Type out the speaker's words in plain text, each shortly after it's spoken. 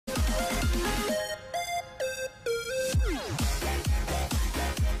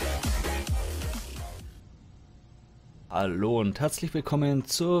Hallo und herzlich willkommen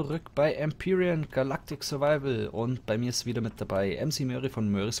zurück bei Empyrion Galactic Survival und bei mir ist wieder mit dabei McMoehre von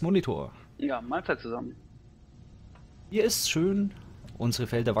MoehresMonitor. Ja, Mahlzeit zusammen. Hier ist schön, unsere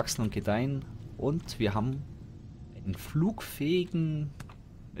Felder wachsen und gedeihen und wir haben einen flugfähigen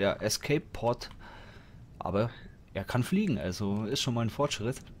Escape Pod, aber er kann fliegen, also ist schon mal ein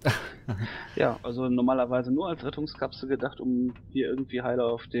Fortschritt. Ja, also normalerweise nur als Rettungskapsel gedacht, um hier irgendwie heile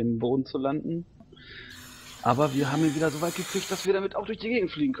auf dem Boden zu landen. Aber wir haben ihn wieder so weit gekriegt, dass wir damit auch durch die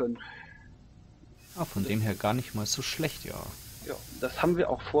Gegend fliegen können. Von dem her gar nicht mal so schlecht, ja. Ja, das haben wir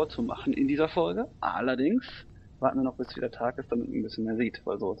auch vor zu machen in dieser Folge. Allerdings warten wir noch, bis wieder Tag ist, damit man ein bisschen mehr sieht,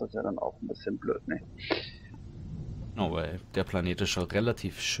 weil so ist das ja dann auch ein bisschen blöd, ne? Genau, weil der Planet ist schon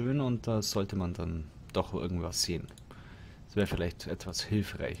relativ schön und da sollte man dann doch irgendwas sehen. Das wäre vielleicht etwas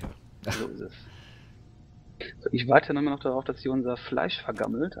hilfreicher. So ist es. So, ich warte dann immer noch darauf, dass hier unser Fleisch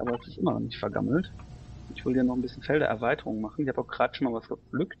vergammelt, aber es ist immer noch nicht vergammelt. Ich will hier noch ein bisschen Feldererweiterung machen. Ich habe auch gerade schon mal was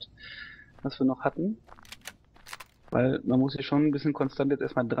gepflückt, was wir noch hatten. Weil man muss ja schon ein bisschen konstant jetzt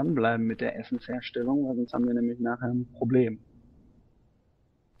erstmal dranbleiben mit der Essensherstellung, weil sonst haben wir nämlich nachher ein Problem.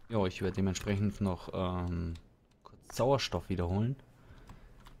 Ja, ich werde dementsprechend noch kurz Sauerstoff wiederholen.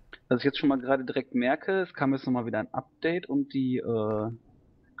 Was ich jetzt schon mal gerade direkt merke, es kam jetzt nochmal wieder ein Update und die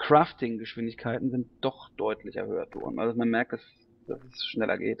Crafting-Geschwindigkeiten sind doch deutlich erhöht worden. Also man merkt, dass es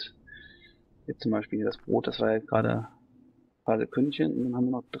schneller geht. Jetzt zum Beispiel das Brot, das war ja gerade ein paar Sekündchen und dann haben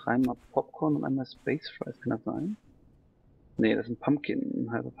wir noch dreimal Popcorn und einmal Space Fries, kann das sein? Nee, das ist ein Pumpkin,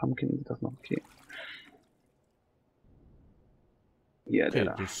 ein halber Pumpkin, ist das noch okay. Hier, der Okay,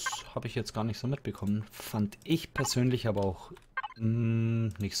 da. das habe ich jetzt gar nicht so mitbekommen. Fand ich persönlich aber auch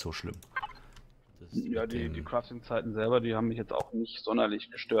nicht so schlimm. Das Ja, mit die dem. Crafting-Zeiten selber, die haben mich jetzt auch nicht sonderlich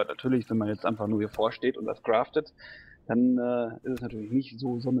gestört. Natürlich, wenn man jetzt einfach nur hier vorsteht und das craftet, dann ist es natürlich nicht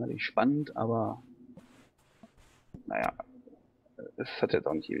so sonderlich spannend, aber naja, es hat jetzt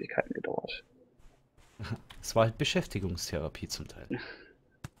auch nicht Ewigkeiten gedauert. Es war halt Beschäftigungstherapie zum Teil.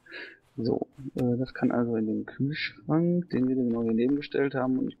 So, das kann also in den Kühlschrank, den wir genau hier nebengestellt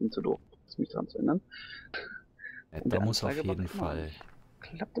haben, und ich bin zu doof, mich daran zu ändern. Und Da der muss auf Anzeigebar jeden klappt immer noch Fall nicht.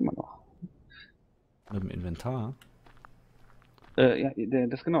 Klappt immer noch. mit dem Inventar. Ja,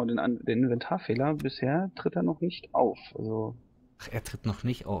 das genau, den Inventarfehler bisher tritt er noch nicht auf. Also, Ach, er tritt noch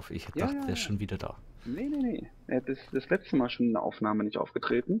nicht auf. Ich ja, dachte, ja, der ist ja. schon wieder da. Nee. Er hat das letzte Mal schon in der Aufnahme nicht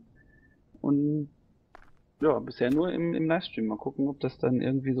aufgetreten. Und ja, bisher nur im Livestream. Mal gucken, ob das dann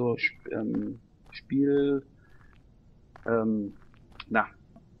irgendwie so Spiel, ähm, na,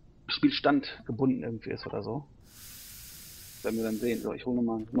 Spielstand gebunden irgendwie ist oder so. Werden wir dann sehen. So, ich hole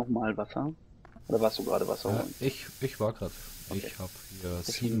noch mal Wasser. Oder warst du gerade Wasser holen? Ich war gerade. Okay. Ich habe hier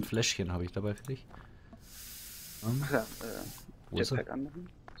Das 7 Fläschchen habe ich dabei für dich. Ach ja, Wo ist er? Jetpack anmachen.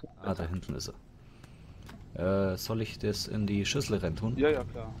 So, Ah, da besser. hinten ist er. Soll ich das in die Schüssel rein tun? Ja, ja,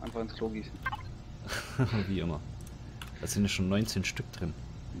 klar. Einfach ins Klo gießen. Wie immer. Da sind ja schon 19 Stück drin.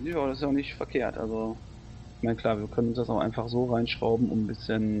 Ja, das ist ja auch nicht verkehrt. Also, ich meine, klar, wir können uns das auch einfach so reinschrauben, um ein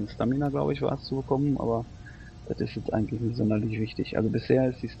bisschen Stamina, glaube ich, war es, zu bekommen, aber das ist jetzt eigentlich nicht sonderlich wichtig. Also bisher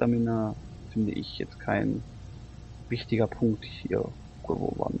ist die Stamina, finde ich, jetzt kein wichtiger Punkt hier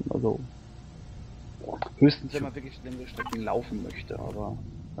geworden. Also höchstens, wenn Ich, man wirklich längere Strecken laufen möchte, aber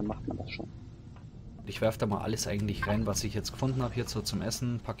dann macht man das schon. ich werfe da mal alles eigentlich rein, was ich jetzt gefunden habe, jetzt so zum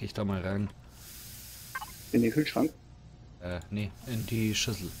Essen, packe ich da mal rein. In den Kühlschrank? Nee, in die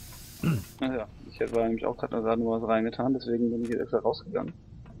Schüssel. Naja, ich war nämlich auch gerade nur was reingetan, deswegen bin ich jetzt extra rausgegangen.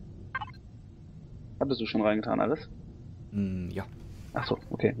 Hattest du schon reingetan alles? Ja. Ach so,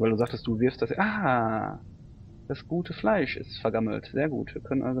 okay, weil du sagtest, du wirfst das. Ah, das gute Fleisch ist vergammelt. Sehr gut. Wir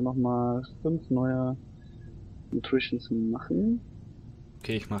können also nochmal 5 neue Nutritions machen.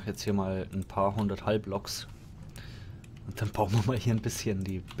 Okay, ich mache jetzt hier mal ein paar hundert Halbblocks. Und dann bauen wir mal hier ein bisschen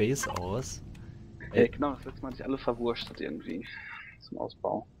die Base aus. Genau, das letzte Mal hatte ich alle verwurstet irgendwie zum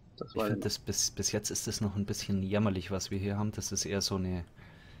Ausbau. Das Ich war ja finde, noch. das bis jetzt ist das noch ein bisschen jämmerlich, was wir hier haben. Das ist eher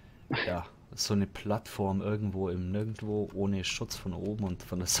ja, so eine Plattform irgendwo im Nirgendwo, ohne Schutz von oben und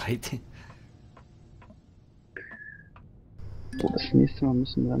von der Seite. So, das nächste Mal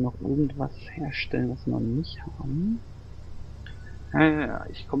müssen wir dann noch irgendwas herstellen, was wir noch nicht haben. Ja,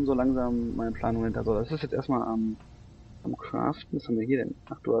 ich komme so langsam meine Planung hinter. So, das ist jetzt erstmal am Craften. Was haben wir hier denn?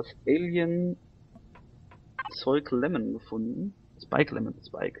 Ach, du hast Alien Zeug Lemon gefunden. Spike Lemon,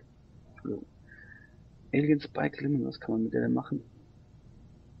 Spike. Entschuldigung. Alien Spike Lemon, was kann man mit der denn machen?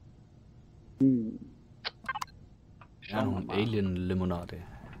 Hm, Ja, schauen noch wir ein mal. Alien-Limonade.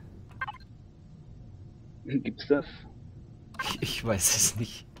 Gibt's das? Ich weiß es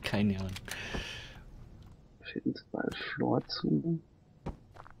nicht. Keine Ahnung. Steht uns bald Floor zu.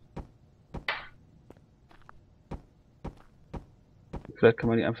 Vielleicht kann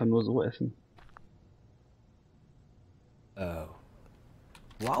man die einfach nur so essen.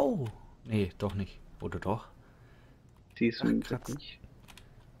 Wow! Nee, doch nicht. Oder doch? Siehst Ach, du krass. das nicht?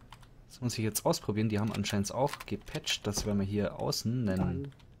 Das muss ich jetzt ausprobieren. Die haben anscheinend auch gepatcht, dass wenn man hier außen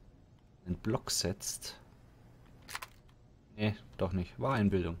einen Block setzt. Nee, doch nicht. War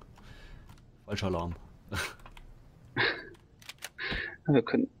Einbildung. Falscher Alarm. Wir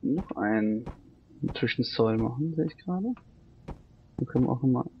könnten noch einen Zwischenzoll machen, sehe ich gerade. Dann können wir auch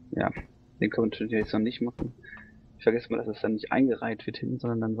nochmal. Ja, den können wir natürlich jetzt noch nicht machen. Ich vergesse mal, dass es dann nicht eingereiht wird hinten,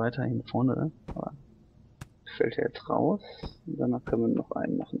 sondern dann weiterhin vorne. Aber fällt ja jetzt raus. Und danach können wir noch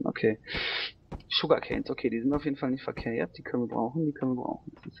einen machen. Okay. Sugarcanes, okay, die sind auf jeden Fall nicht verkehrt. Die können wir brauchen, die können wir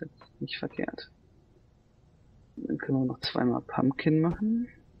brauchen. Das ist jetzt nicht verkehrt. Dann können wir noch zweimal Pumpkin machen.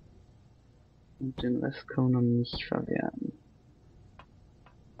 Und den Rest können wir noch nicht verwerten.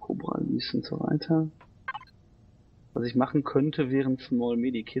 Cobra Lease und so weiter. Was ich machen könnte, wären Small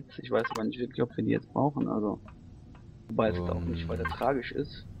Medikits. Ich weiß aber nicht wirklich, ob wir die jetzt brauchen. Also, wobei es da auch nicht weiter tragisch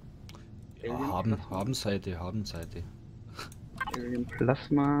ist. Ja, haben Seite. Alien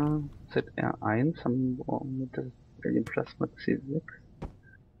Plasma ZR1 haben wir mit der Alien Plasma C6.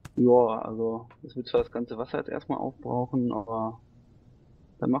 Ja, also das wird zwar das ganze Wasser jetzt erstmal aufbrauchen, aber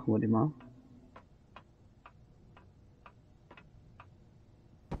dann machen wir die mal.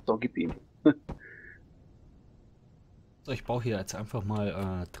 So, gib ihm. So, ich baue hier jetzt einfach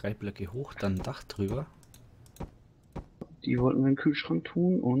mal 3 Blöcke hoch, dann ein Dach drüber. Die wollten wir in den Kühlschrank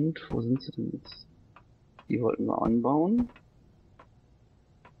tun und wo sind sie denn jetzt? Die wollten wir anbauen.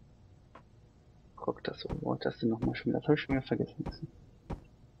 Guck, das, wo wollte das denn nochmal schon wieder? Das habe ich schon wieder vergessen.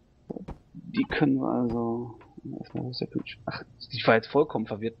 Die können wir also. Erstmal, wo ist der Kühlschrank? Ach, ich war jetzt vollkommen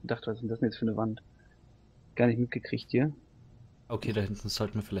verwirrt und dachte, was ist denn das denn jetzt für eine Wand? Gar nicht mitgekriegt hier. Okay, da hinten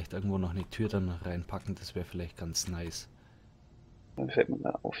sollten wir vielleicht irgendwo noch eine Tür dann reinpacken, das wäre vielleicht ganz nice. Dann fällt mir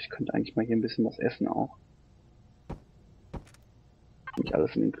da auf, ich könnte eigentlich mal hier ein bisschen was essen auch. Nicht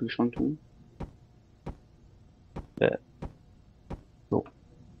alles in den Kühlschrank tun. So.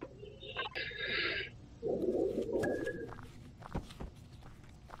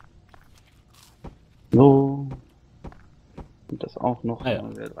 So. Und das auch noch. Ah ja.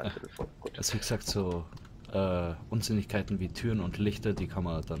 Dreiviertel voll. Gut. Also wie gesagt, so Unsinnigkeiten wie Türen und Lichter, die kann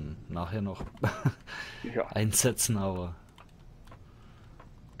man dann nachher noch Ja, einsetzen, aber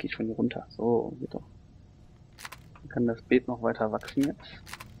geht schon hier runter. So, geht doch. Dann kann das Beet noch weiter wachsen jetzt.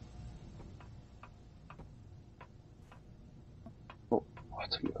 Oh,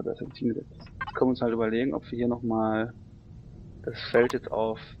 zum Glück hat das jetzt hingesetzt. Jetzt können wir uns halt überlegen, ob wir hier nochmal das Feld jetzt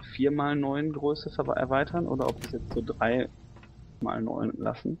auf 4x9 Größe erweitern oder ob wir es jetzt so 3x9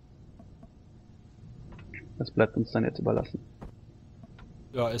 lassen. Das bleibt uns dann jetzt überlassen.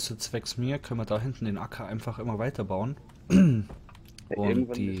 ja, ist jetzt zwecks mir, können wir da hinten den Acker einfach immer weiter bauen. Ja, Und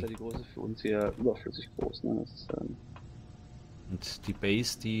irgendwann die- ist ja die Größe für uns hier überflüssig groß. Ne? Das ist, Und die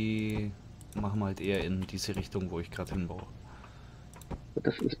Base, die machen wir halt eher in diese Richtung, wo ich gerade hinbaue.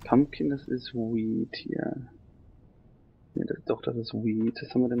 das ist Pumpkin, das ist Wheat hier. Ne, das ist Wheat.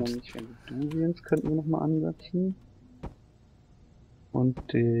 Das haben wir denn noch nicht. Durians könnten wir nochmal ansetzen. Und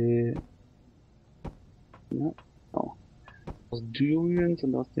die... Ja, oh. Aus Durians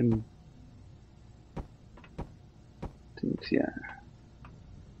und aus dem... Dings hier.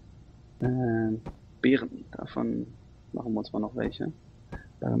 Beeren. Davon machen wir uns mal noch welche.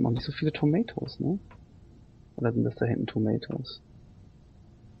 Da haben wir noch nicht so viele Tomatoes, ne? Oder sind das da hinten Tomatoes?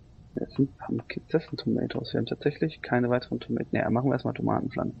 Das sind Pumpkins, das sind Tomatoes. Wir haben tatsächlich keine weiteren Tomaten. Naja, machen wir erstmal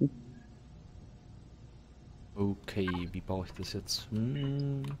Tomatenpflanzen. Okay, wie baue ich das jetzt?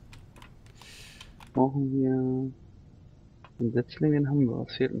 Brauchen wir... Den Setzling, den haben wir.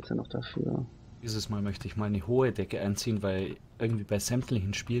 Was fehlt uns denn noch dafür? Dieses Mal möchte ich mal eine hohe Decke einziehen, weil irgendwie bei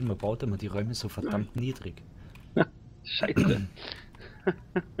sämtlichen Spielen, man baut immer die Räume so verdammt niedrig. Scheiße.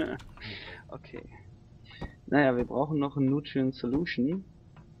 Okay. Naja, wir brauchen noch ein Nutrient Solution.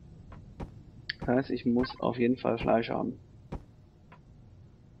 Das heißt, ich muss auf jeden Fall Fleisch haben.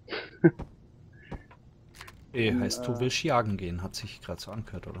 Heißt, du willst jagen gehen, hat sich gerade so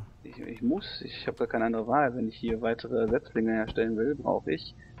angehört, oder? Ich habe gar keine andere Wahl. Wenn ich hier weitere Setzlinge herstellen will, brauche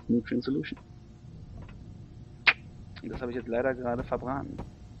ich Nutrient Solution. Und das habe ich jetzt leider gerade verbraten.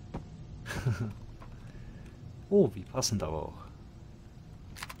 Oh, wie passend aber auch.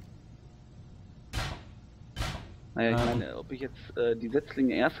 Naja, ich meine, ob ich jetzt die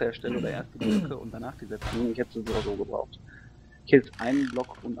Setzlinge erst herstelle oder erst die Blöcke und danach die Setzlinge, ich hätte es so oder so gebraucht. Ich hätte jetzt einen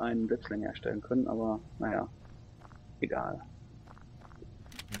Block und einen Setzling herstellen können, aber naja, egal.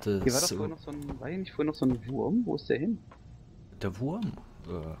 Hier war doch vorhin noch so ein, war hier nicht vorhin noch so ein Wurm? Wo ist der hin? Der Wurm?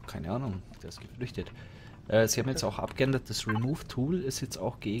 Keine Ahnung, der ist geflüchtet. Sie haben jetzt auch abgeändert, das Remove-Tool ist jetzt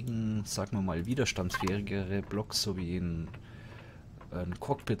auch gegen, sagen wir mal, widerstandsfähigere Blocks, so wie ein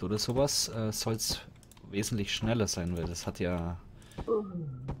Cockpit oder sowas, soll es wesentlich schneller sein, weil das hat ja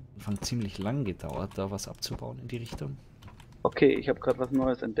am Anfang ziemlich lang gedauert, da was abzubauen in die Richtung. Okay, ich habe gerade was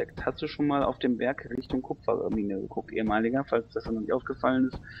Neues entdeckt. Hast du schon mal auf dem Berg Richtung Kupfermine geguckt, ehemaliger, falls das noch nicht aufgefallen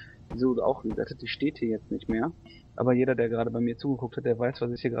ist? Diese wurde auch resettet, die steht hier jetzt nicht mehr. Aber jeder, der gerade bei mir zugeguckt hat, der weiß,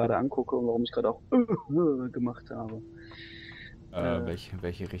 was ich hier gerade angucke und warum ich gerade auch gemacht habe.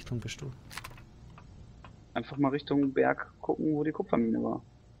 Welche Richtung bist du? Einfach mal Richtung Berg gucken, wo die Kupfermine war.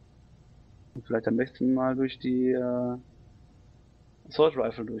 Und vielleicht am besten mal durch die Assault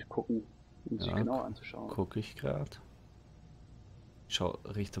Rifle durchgucken, um sich Ja, genauer anzuschauen. gucke ich gerade. Schau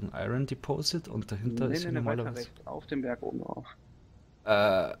Richtung Iron Deposit und dahinter Nee, ist nee, ja nee, weiter normalerweise rechts, auf dem Berg oben drauf.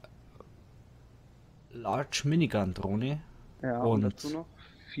 äh, Large Minigun Drohne Ja, und dazu und noch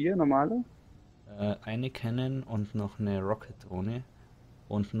 4 normale. eine Cannon und noch eine Rocket Drohne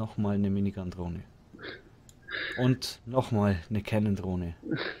und nochmal eine Minigun Drohne. Und nochmal eine Cannon Drohne.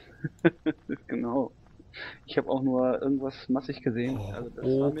 Genau. Ich habe auch nur irgendwas massig gesehen. Also das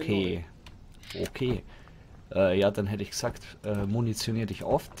war mir neu. Okay, okay. Ja, dann hätte ich gesagt, munitionier dich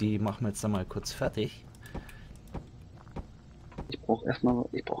auf. Die machen wir jetzt dann mal kurz fertig. Ich brauche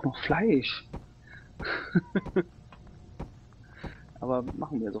noch Fleisch. Aber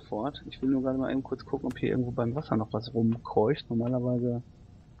machen wir sofort. Ich will nur gerade mal eben kurz gucken, ob hier irgendwo beim Wasser noch was rumkreucht. Normalerweise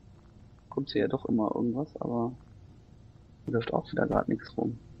kommt hier ja doch immer irgendwas, aber hier läuft auch wieder gerade nichts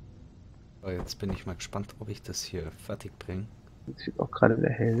rum. So, jetzt bin ich mal gespannt, ob ich das hier fertig bringe. Jetzt wird auch gerade wieder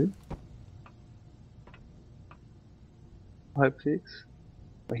hell. Halbwegs.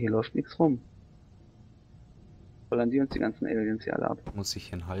 Aber hier läuft nichts rum. Ballern die uns die ganzen Aliens hier alle ab. Muss ich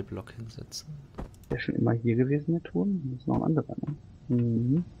hier einen Halbblock hinsetzen? Der ist schon immer hier gewesen, der Turm. Das ist noch ein anderer, ne?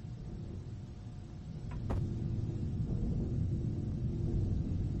 Mhm.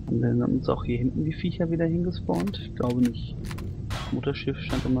 Und dann haben uns auch hier hinten die Viecher wieder hingespawnt. Ich glaube nicht. Das Mutterschiff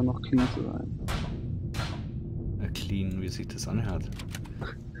scheint immer noch clean zu sein. Clean, wie sich das anhört.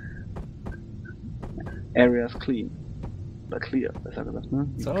 Areas clean. Oder clear, besser gesagt, ne?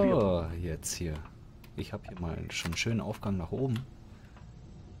 So, Clear. jetzt hier. Ich habe hier mal schon einen schönen Aufgang nach oben.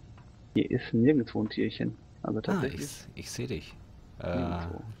 Hier ist nirgendwo ein Tierchen. Also Ah, tatsächlich. ich sehe dich.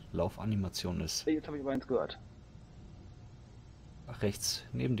 Nirgendwo. Laufanimation ist Hey, jetzt habe ich aber eins gehört. rechts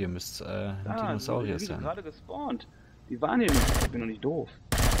neben dir müsste ein Ah, Dinosaurier die sind sein. gerade gespawnt. Die waren hier nicht. Ich bin doch nicht doof.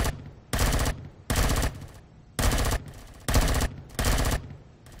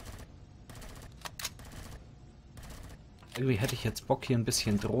 Irgendwie hätte ich jetzt Bock hier ein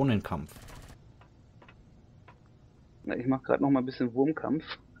bisschen Drohnenkampf. Na, ich mache gerade noch mal ein bisschen Wurmkampf.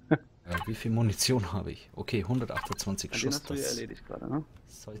 Wie viel Munition habe ich? Okay, 128 Den Schuss, hast du ja das erledigt gerade, ne?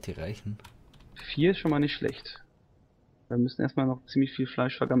 sollte reichen. 4 ist schon mal nicht schlecht. Wir müssen erstmal noch ziemlich viel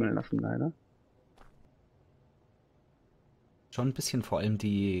Fleisch vergammeln lassen, leider. Schon ein bisschen, vor allem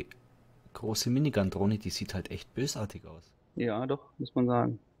die große Minigun-Drohne, die sieht halt echt bösartig aus. Ja, doch, muss man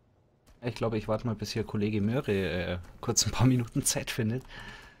sagen. Ich glaube, ich warte mal, bis hier Kollege Möhre kurz ein paar Minuten Zeit findet.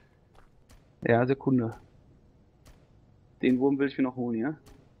 Ja, Sekunde. Den Wurm will ich mir noch holen, ja?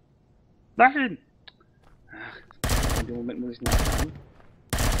 Nein! Ach, in dem Moment muss ich nachladen.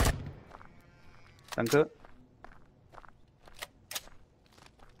 Danke.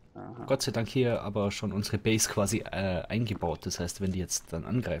 Aha. Gott sei Dank hier aber schon unsere Base quasi eingebaut. Das heißt, wenn die jetzt dann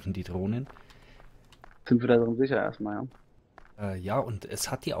angreifen, die Drohnen. Sind wir da drin sicher erstmal, ja? Ja, und es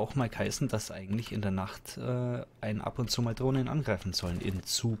hat ja auch mal geheißen, dass eigentlich in der Nacht ein ab und zu mal Drohnen angreifen sollen. In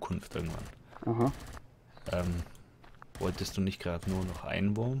Zukunft irgendwann. Aha. Wolltest du nicht gerade nur noch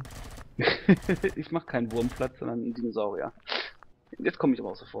einen Wurm? Ich mach keinen Wurmplatz, sondern einen Dinosaurier. Jetzt komme ich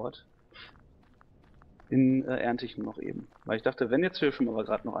aber auch sofort. Den ernte ich nur noch eben. Weil ich dachte, wenn jetzt hier schon mal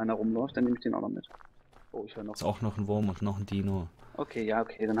gerade noch einer rumläuft, dann nehme ich den auch noch mit. Oh, ich höre noch. Ist auch noch ein Wurm und noch ein Dino. Okay, ja,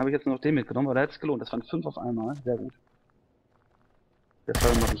 okay. Dann habe ich jetzt nur noch den mitgenommen, weil der hat es gelohnt. Das waren 5 auf einmal. Sehr gut. Das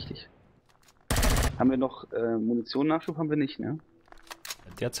war immer wichtig. Haben wir noch Munition-Nachschub? Haben wir nicht, ne?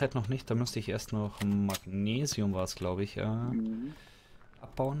 Derzeit noch nicht, da müsste ich erst noch Magnesium, war es glaube ich, Mhm.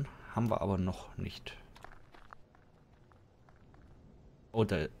 abbauen. Haben wir aber noch nicht.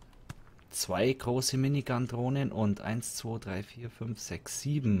 Oder zwei große Minigun-Drohnen und 1, 2, 3, 4, 5, 6,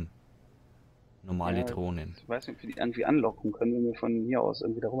 7 normale Ja, Drohnen. ich weiß nicht, ob wir die irgendwie anlocken können, wenn wir von hier aus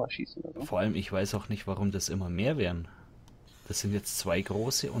irgendwie darüber schießen oder so. Vor allem, ich weiß auch nicht, warum das immer mehr wären. Das sind jetzt zwei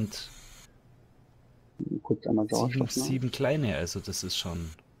große und Kurz einmal Sauerstoff. sieben kleine, also das ist schon...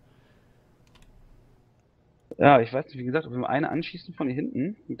 Ja, ich weiß nicht, wie gesagt, ob wir eine anschießen von hier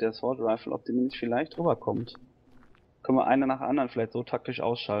hinten mit der Assault Rifle, ob die nicht vielleicht rüberkommt. Können wir einer nach der anderen vielleicht so taktisch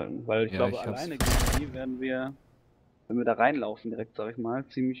ausschalten, weil ich Ja, glaube, ich hab's. alleine gegen die werden wir, wenn wir da reinlaufen direkt, sag ich mal,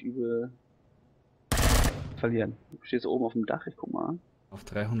 ziemlich übel verlieren. Du stehst oben auf dem Dach, ich guck mal an. Auf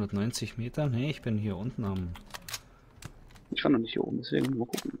 390 Meter? Nee, ich bin hier unten am. Ich war noch nicht hier oben, deswegen mal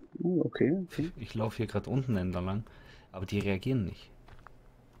gucken. Oh, okay, okay. Ich laufe hier gerade unten entlang. Aber die reagieren nicht.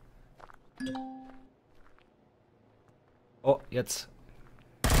 Oh, jetzt.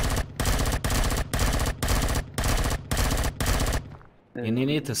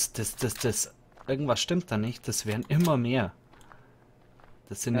 Nee, das. Irgendwas stimmt da nicht. Das wären immer mehr.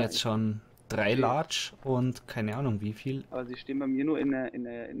 Das sind Ja, jetzt schon 3 okay. Large und keine Ahnung wie viel. Aber sie stehen bei mir nur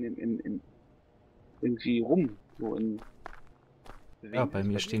irgendwie rum, so in Ja, bewegen bei sich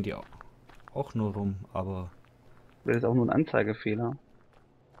mir bei dir. stehen die auch nur rum, aber Wäre das auch nur ein Anzeigefehler?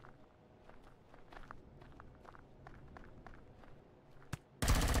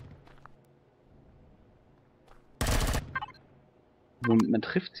 Man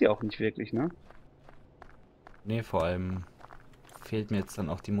trifft sie auch nicht wirklich, ne? nee, vor allem fehlt mir jetzt dann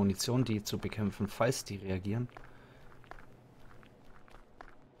auch die Munition, die zu bekämpfen, falls die reagieren.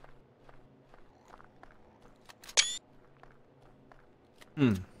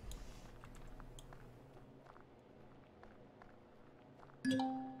 Hm,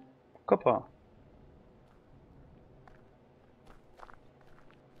 Kopper.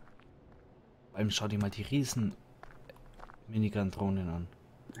 vor allem schau dir mal die riesen Minigun-Drohnen an.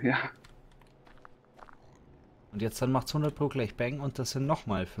 Ja, Und jetzt dann macht's 100 Pro gleich Bang und das sind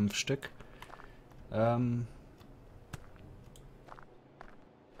nochmal 5 Stück. Ähm,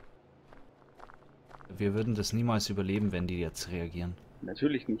 wir würden das niemals überleben, wenn die jetzt reagieren.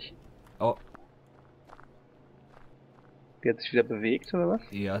 natürlich nicht. Oh, Die hat sich wieder bewegt, oder was?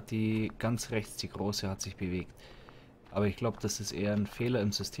 ja, die ganz rechts, die große, hat sich bewegt. Aber ich glaube, das ist eher ein Fehler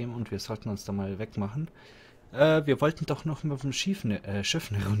im System und wir sollten uns da mal wegmachen. Wir wollten doch noch mit dem Schiff eine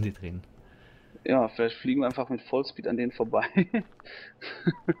Runde drehen. Ja, vielleicht fliegen wir einfach mit Vollspeed an denen vorbei.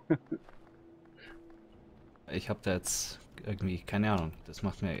 Ich habe da jetzt irgendwie, keine Ahnung, das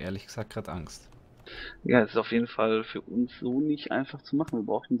macht mir ehrlich gesagt gerade Angst. Ja, es ist auf jeden Fall für uns so nicht einfach zu machen. Wir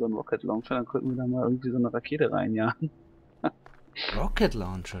brauchten so einen Rocket Launcher, dann könnten wir da mal irgendwie so eine Rakete reinjagen. Rocket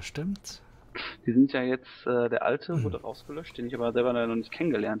Launcher, stimmt's? Die sind ja jetzt, der alte Hm. wurde rausgelöscht, den ich aber selber leider noch nicht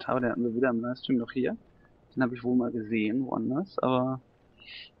kennengelernt habe. Den hatten wir weder im Livestream noch hier. Den habe ich wohl mal gesehen, woanders. Aber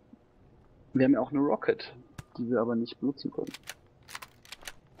wir haben ja auch eine Rocket, die wir aber nicht benutzen können.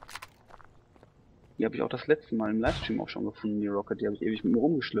 Die habe ich auch das letzte Mal im Livestream auch schon gefunden, die Rocket. Die habe ich ewig mit mir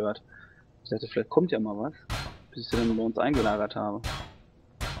rumgeschlört. Ich dachte, vielleicht kommt ja mal was, bis ich sie dann bei uns eingelagert habe.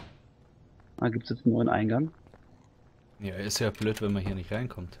 Da gibt es jetzt einen neuen Eingang. Ja, ist ja blöd, wenn man hier nicht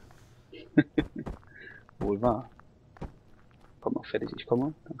reinkommt. Wohl wahr. Komm noch fertig, ich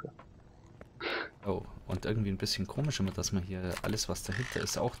komme. Danke. Oh, und irgendwie ein bisschen komisch immer, dass man hier alles, was dahinter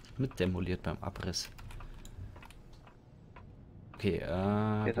ist, auch mit demoliert beim Abriss. Okay,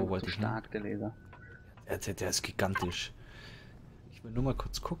 Der ist wo einfach zu wollte ich hin? stark, der Laser. Der ist gigantisch. Ich will nur mal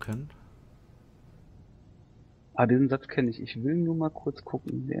kurz gucken. Ah, diesen Satz kenne ich. Ich will nur mal kurz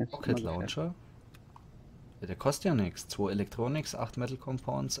gucken. Der ist Rocket immer gefährlich. Launcher. Ja, der kostet ja nichts. 2 Electronics, 8 Metal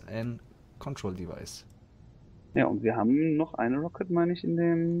Compounds, ein Control Device. Ja, und wir haben noch eine Rocket, meine ich,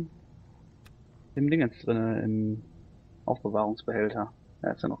 im Dingens drin, im Aufbewahrungsbehälter.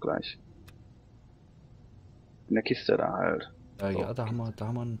 Ja, ist ja noch gleich. In der Kiste da halt. So, Ja, da haben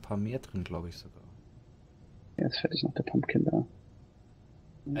wir ein paar mehr drin, glaube ich sogar. er ist fertig nach der Pumpkin da.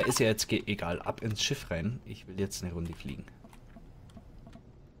 Ist ja jetzt egal, ab ins Schiff rein. Ich will jetzt eine Runde fliegen.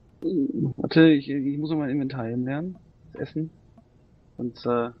 Warte, ich muss noch mein Inventar eben lernen. Das Essen. Und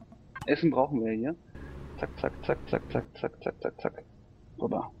Essen brauchen wir hier. Zack, zack, zack, zack, zack, zack, zack, zack, zack.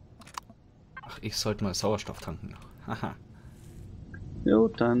 Rüber. Ach, ich sollte mal Sauerstoff tanken. Haha. Jo,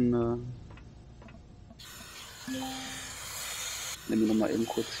 dann nehmen wir noch mal eben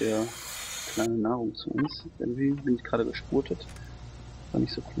kurz hier kleine Nahrung zu uns. Irgendwie bin ich gerade gespurtet. War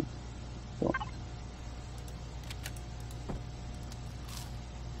nicht so cool. So.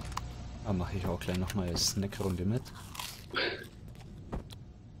 Da mache ich auch gleich nochmal eine Snackrunde mit.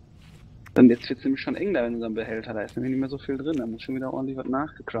 Dann jetzt wird es nämlich schon eng da in unserem Behälter. Da ist nämlich nicht mehr so viel drin. Da muss schon wieder ordentlich was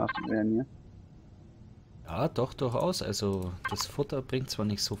nachgecraftet werden hier. Ja, doch, durchaus. Also das Futter bringt zwar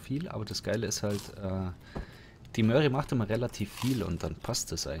nicht so viel, aber das Geile ist halt, die Möhre macht immer relativ viel und dann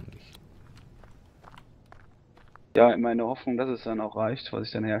passt es eigentlich. Ja, in meiner Hoffnung, dass es dann auch reicht, was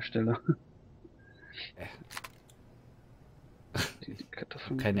ich dann herstelle. Die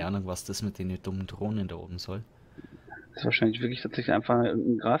Kartoffeln. Keine Ahnung, was das mit den dummen Drohnen da oben soll. Das ist wahrscheinlich wirklich tatsächlich einfach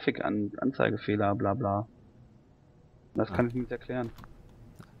ein Anzeigefehler, bla bla. Das kann ich nicht erklären.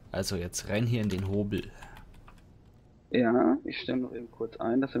 Also jetzt rein hier in den Hobel. Ja, ich stelle noch eben kurz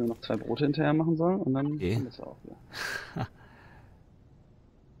ein, dass er mir noch 2 Brote hinterher machen soll und dann Okay. haben wir es auch wieder.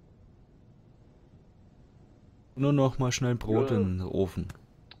 Nur noch mal schnell Brot Ja. in den Ofen.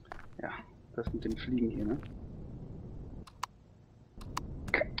 Ja, das mit dem Fliegen hier, ne?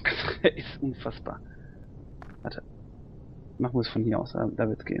 Ist unfassbar. Warte, machen wir es von hier aus, da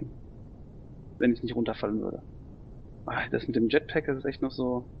wird's gehen. Wenn ich nicht runterfallen würde. Ah, das mit dem Jetpack, das ist echt noch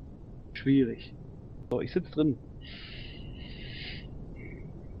so schwierig. So, ich sitze drin.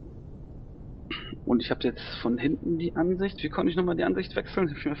 Und ich habe jetzt von hinten die Ansicht. Wie konnte ich nochmal die Ansicht wechseln?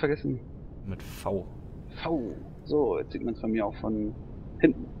 Hab ich schon mal vergessen. Mit V. V. So, jetzt sieht man es bei mir auch von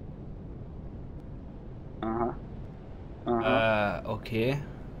hinten. Aha. Aha. Okay.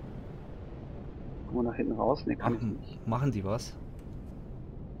 Guck mal nach hinten raus. Ne, kann ich nicht. Machen die was?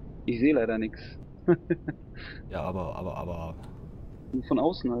 Ich sehe leider nichts. Ja, aber. Nur von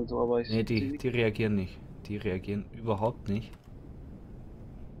außen also, aber ich Nee, sehe die reagieren nicht. Die reagieren überhaupt nicht.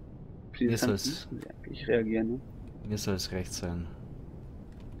 Mir reagieren, ne? Mir soll es recht sein.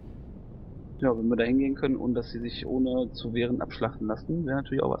 Ja, wenn wir da hingehen können und dass sie sich ohne zu wehren abschlachten lassen, wäre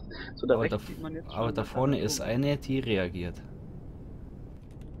natürlich auch was. So, da rechts sieht man jetzt schon, aber da vorne ist eine, die reagiert.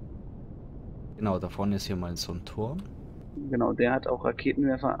 Genau, da vorne ist hier mal so ein Turm. Genau, der hat auch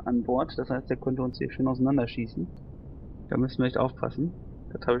Raketenwerfer an Bord, das heißt, der könnte uns hier schön auseinanderschießen. Da müssen wir echt aufpassen.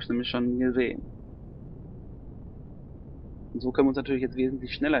 Das habe ich nämlich schon gesehen. Und so können wir uns natürlich jetzt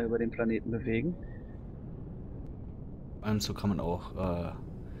wesentlich schneller über den Planeten bewegen. Vor allem so kann man auch,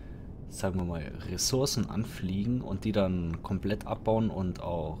 sagen wir mal, Ressourcen anfliegen und die dann komplett abbauen und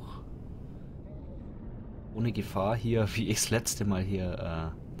auch ohne Gefahr hier, wie ich das letzte Mal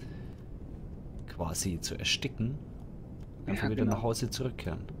hier quasi zu ersticken, einfach wieder nach Hause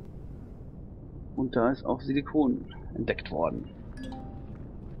zurückkehren. Und da ist auch Silikon entdeckt worden.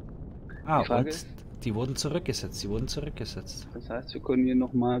 Ah, und ist, die wurden zurückgesetzt, Das heißt, wir können hier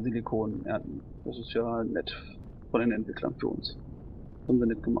nochmal Silikon ernten. Das ist ja nett von den Entwicklern für uns. Haben wir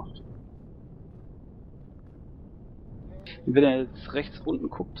nicht gemacht. Und wenn er jetzt rechts unten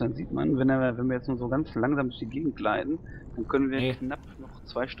guckt, dann sieht man, wenn wir jetzt nur so ganz langsam durch die Gegend gleiten, dann können wir knapp noch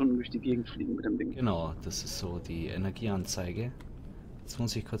 2 Stunden durch die Gegend fliegen mit dem Ding. Genau, das ist so die Energieanzeige. Jetzt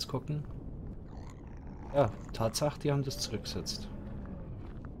muss ich kurz gucken. Ja, Tatsache, die haben das zurückgesetzt.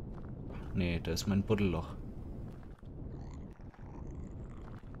 Nee, da ist mein Buddelloch.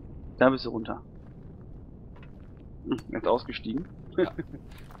 Da bist du runter. Jetzt ausgestiegen. Ja,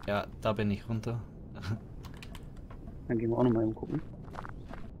 ja, da bin ich runter. Dann gehen wir auch nochmal gucken.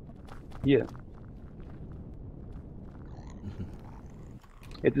 Hier.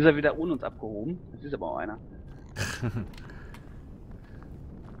 Jetzt ist er wieder ohne uns abgehoben. Das ist aber auch einer.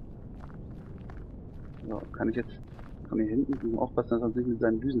 So, kann ich jetzt von hier hinten aufpassen, dass er sich mit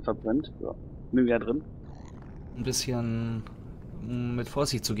seinen Düsen verbrennt. So, bin wieder drin. Ein bisschen mit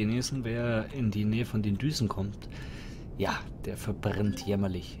Vorsicht zu genießen, wer in die Nähe von den Düsen kommt. Ja, der verbrennt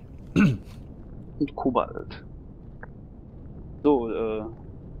jämmerlich. Und Kobalt. So,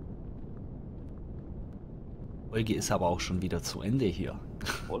 Folge ist aber auch schon wieder zu Ende hier.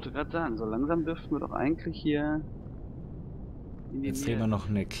 Wollte gerade sagen, so langsam dürften wir doch eigentlich hier. Jetzt drehen wir noch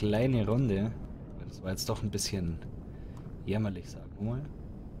eine kleine Runde. Das war jetzt doch ein bisschen jämmerlich, sagen wir mal.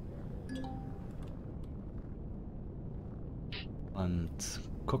 Und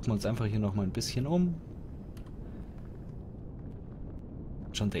gucken wir uns einfach hier noch mal ein bisschen um.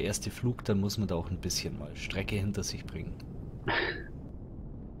 Schon der erste Flug, dann muss man da auch ein bisschen mal Strecke hinter sich bringen.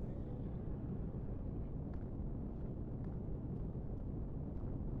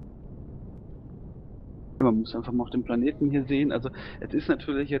 Man muss einfach mal auf den Planeten hier sehen. Also es ist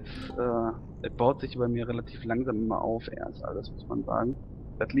natürlich jetzt, es baut sich bei mir relativ langsam immer auf erst, alles muss man sagen.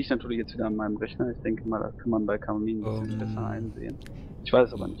 Das liegt natürlich jetzt wieder an meinem Rechner. Ich denke mal, das kann man bei Kamin ein bisschen besser einsehen. Ich weiß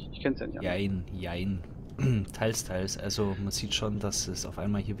es aber nicht. Ich kenne es ja nicht. Jein. Teils. Also man sieht schon, dass es auf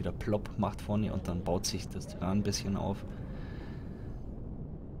einmal hier wieder plopp macht vorne und dann baut sich das Terrain ein bisschen auf.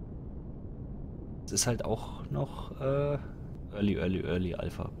 Es ist halt auch noch Early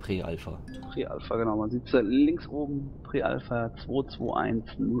Alpha, Prä-Alpha. Prä-Alpha, genau. Man sieht es links oben, Prä-Alpha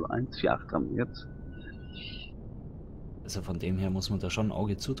 2210148 haben wir jetzt. Also von dem her muss man da schon ein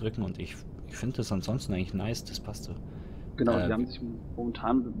Auge zudrücken und ich finde das ansonsten eigentlich nice, das passt so. Genau, die haben sich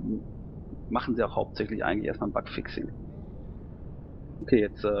momentan, machen sie auch hauptsächlich eigentlich erstmal ein Bugfixing. Okay,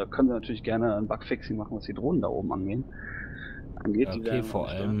 jetzt können sie natürlich gerne ein Bugfixing machen, was die Drohnen da oben angeht. Okay, vor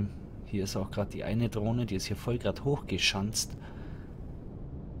allem hier ist auch gerade die eine Drohne, die ist hier voll gerade hochgeschanzt.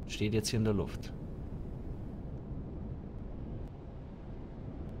 Steht jetzt hier in der Luft.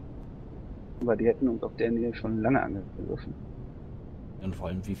 Aber die hätten uns auf der Nähe schon lange angegriffen. Und vor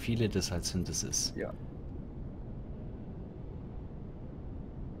allem, wie viele das halt sind, das ist. Ja.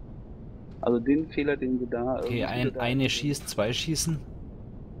 Also den Fehler, den wir da... Okay, eine schießt, zwei schießen.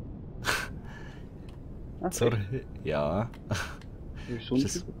 Ach, Sorry. echt? Ja. Hab ich so nicht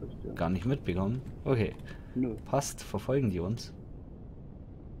Das mitgekriegt, ja. gar nicht mitbekommen. Okay. Nö. Passt, verfolgen die uns.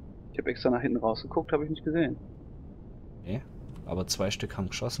 Ich habe extra nach hinten rausgeguckt, habe ich nicht gesehen. Okay. Aber zwei Stück haben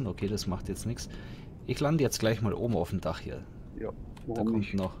geschossen. Okay, das macht jetzt nichts. Ich lande jetzt gleich mal oben auf dem Dach hier. Ja, Da warum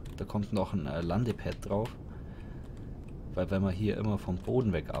nicht? kommt noch ein Landepad drauf. Weil wenn man hier immer vom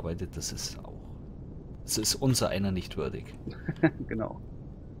Boden weg arbeitet, das ist unser einer nicht würdig. Genau.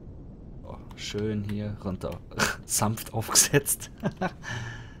 Oh, schön hier runter. Sanft aufgesetzt.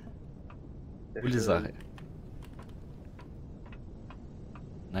 Sehr Coole schön. Sache.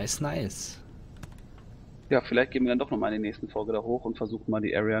 Nice, nice. Ja, vielleicht gehen wir dann doch nochmal in der nächsten Folge da hoch und versuchen mal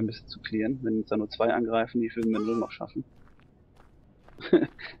die Area ein bisschen zu clearen. Wenn uns da nur 2 angreifen, die würden wir nur noch schaffen.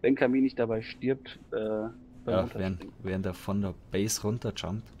 Wenn Kamin nicht dabei stirbt, beim Ja, Runterspringen. während er von der Base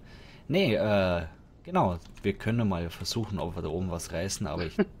runterjumpt. Nee, genau. Wir können mal versuchen, ob wir da oben was reißen, aber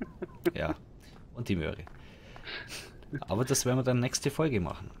ich... ja. Und die Möhre. Aber das werden wir dann nächste Folge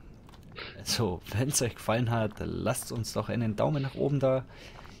machen. Also, wenn es euch gefallen hat, lasst uns doch einen Daumen nach oben da.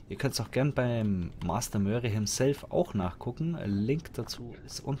 Ihr könnt es auch gern beim Master McMoehre himself auch nachgucken. Link dazu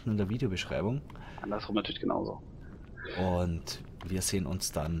ist unten in der Videobeschreibung. Andersrum natürlich genauso. Und wir sehen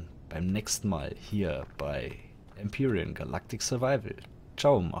uns dann beim nächsten Mal hier bei Empyrion Galactic Survival.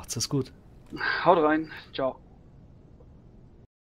 Ciao, macht's es gut. Haut rein, ciao.